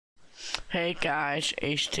Hey guys,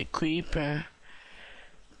 HDCreeper.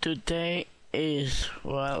 Today is,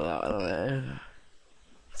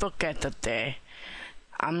 forget the day.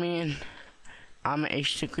 I'm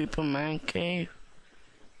HDCreeper Mancave.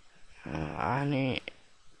 I need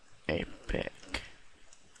a pick.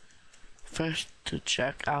 First to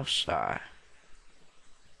check outside.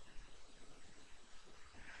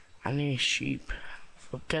 I need sheep.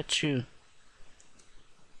 Forget you.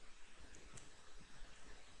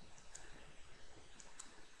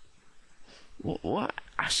 What?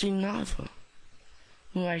 I see nothing.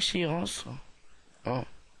 Who I see also? Oh.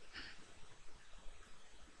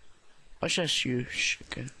 What's just you,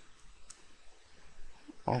 chicken?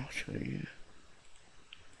 I'll show you.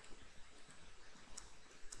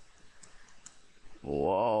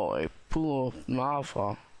 Whoa, a pool of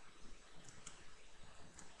lava.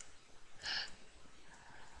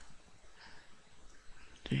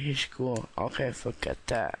 This is cool. Okay, forget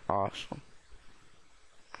that. Awesome.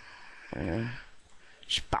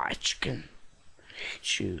 Spy chicken.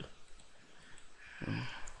 Hate you.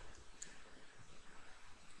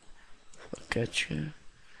 Forget you.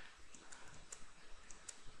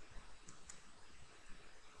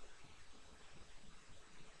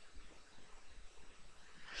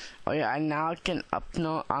 Oh yeah, now I can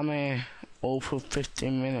upload. I'm over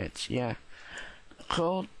 15 minutes. Yeah.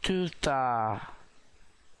 Go to the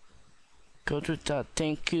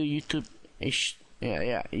thank you YouTube.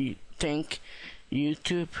 Yeah. Thank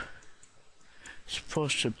YouTube.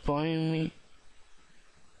 Supposed to join me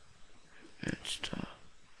and stuff.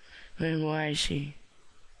 Where is he?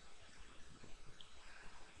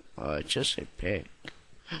 Oh, it's just a pig.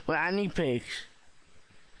 Well, I need pigs.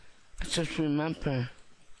 I just remember.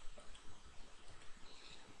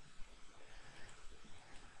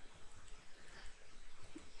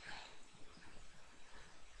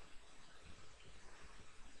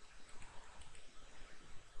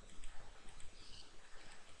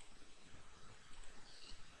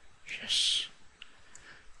 Yes.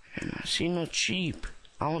 And I see no sheep.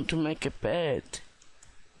 I want to make a bed.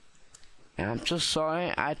 And I'm so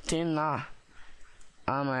sorry, I did not.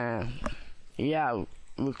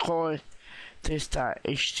 Record this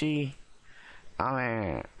HD.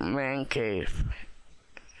 Man cave.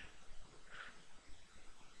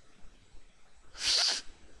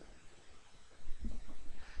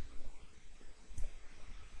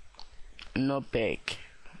 No pig.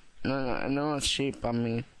 No sheep, I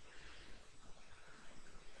mean.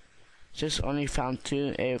 Just only found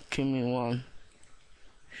 2, give me 1.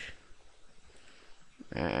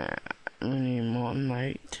 We need more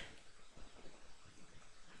night.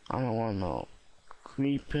 I don't want no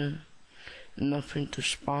creeper. Nothing to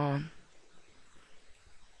spawn.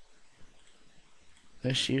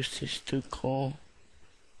 Let's use this to coal.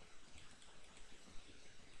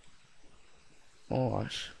 Oh.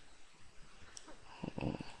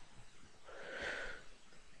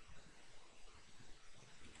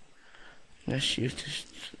 Let's use this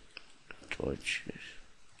torches.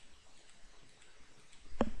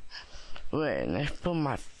 Wait, let's put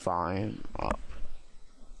my farm up.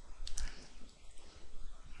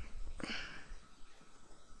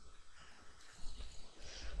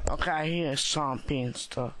 Okay, I hear zombie and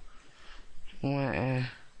stuff.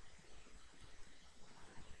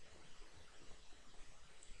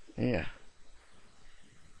 Yeah.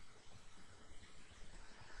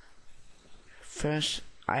 First,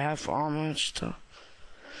 I have armor and stuff.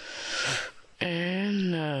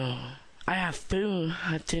 And I have food.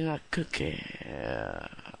 I did not cook it.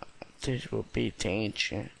 This will be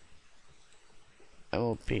danger. It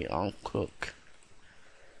will be uncooked.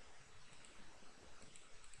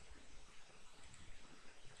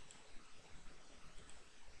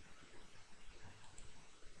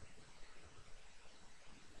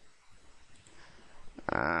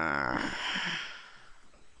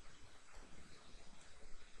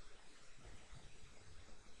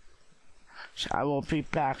 So I will be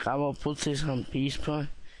back. I will put this on peaceful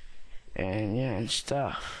and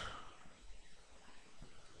stuff.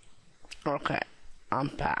 Okay, I'm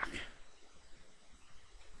back.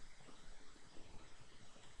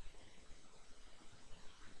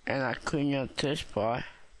 And I clean up this part.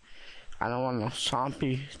 I don't want no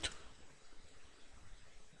zombie to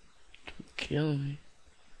kill me.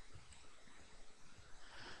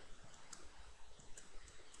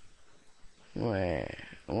 Wait,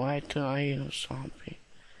 why do I hear a zombie?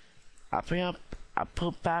 I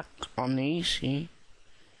put back on easy.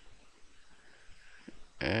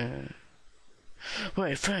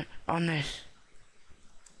 Wait, first on this.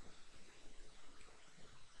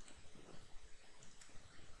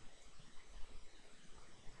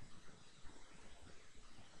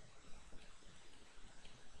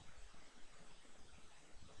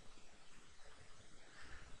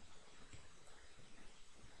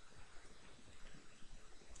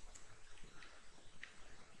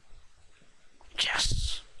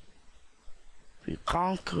 We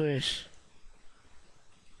conquerors.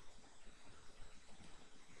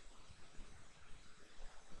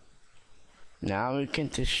 Now we can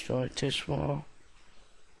destroy this wall.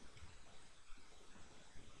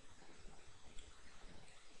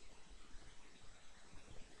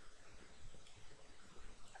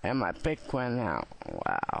 And my pick went out.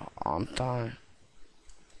 Wow, on time.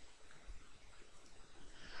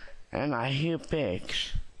 And I hear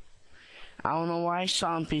pigs. I don't know why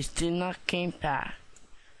zombies did not came back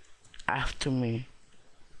after me.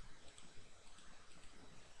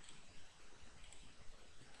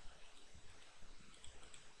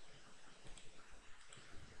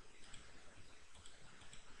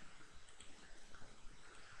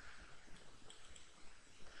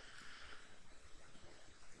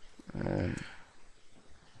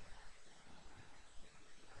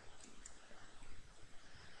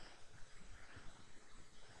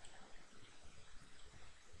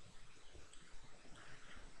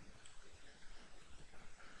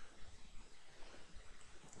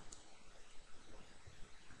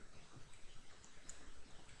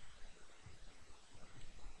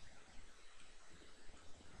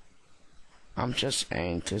 I'm just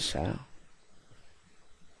aiming to sell.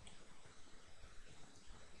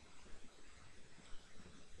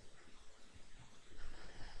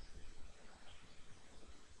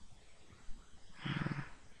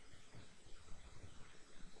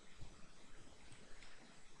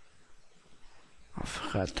 I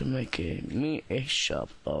forgot to make me a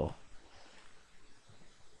shovel.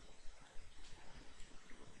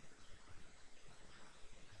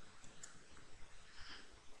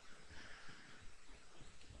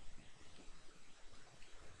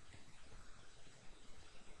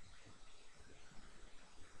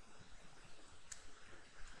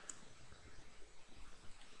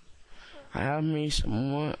 I have me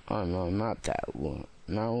some wood. Oh no, not that wood.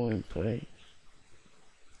 Not one place.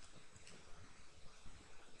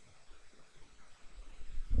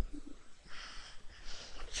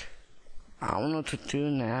 I don't know what to do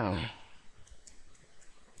now.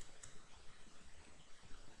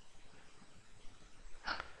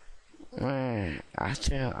 Man, I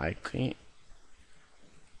think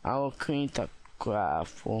I will clean the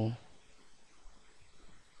gravel.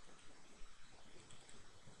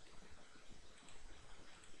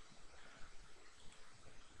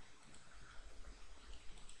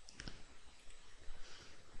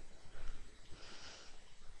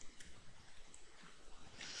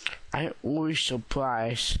 I always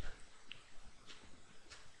surprised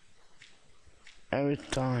every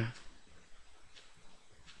time.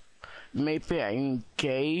 Maybe a new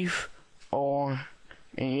cave or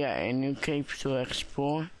a new cave to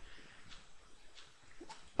explore,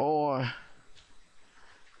 or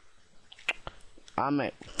I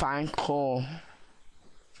might find coal.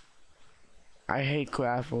 I hate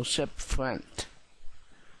gravel except flint.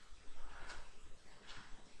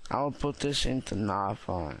 I will put this into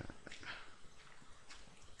lava.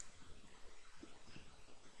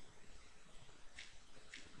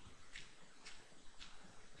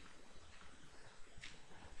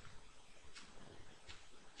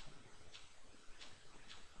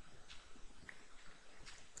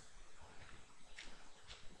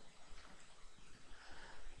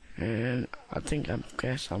 And I think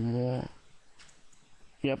guess I'm wrong.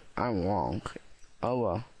 Yep, I'm wrong. Oh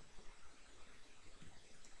well.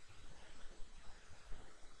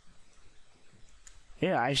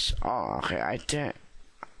 Yeah, I saw. Okay, I did.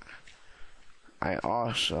 I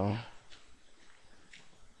also.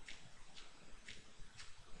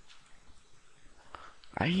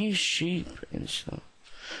 I use sheep and stuff.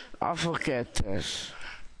 I'll forget this.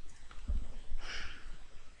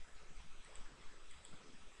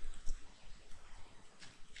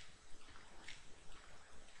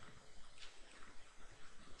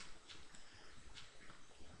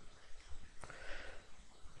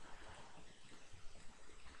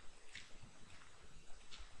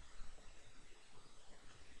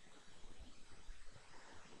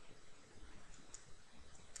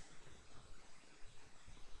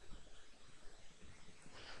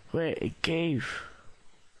 Wait, a cave.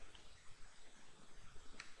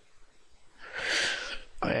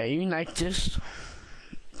 Oh yeah, you like this?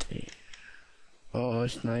 Oh,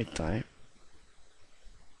 it's nighttime.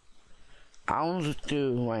 I want to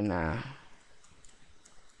do right now.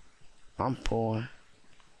 I'm poor.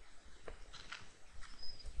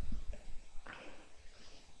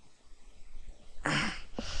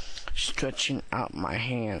 Stretching out my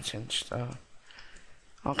hands and stuff.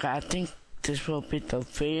 Okay, I think this will be the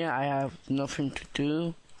video. I have nothing to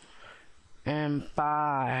do. And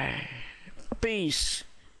bye. Peace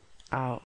out.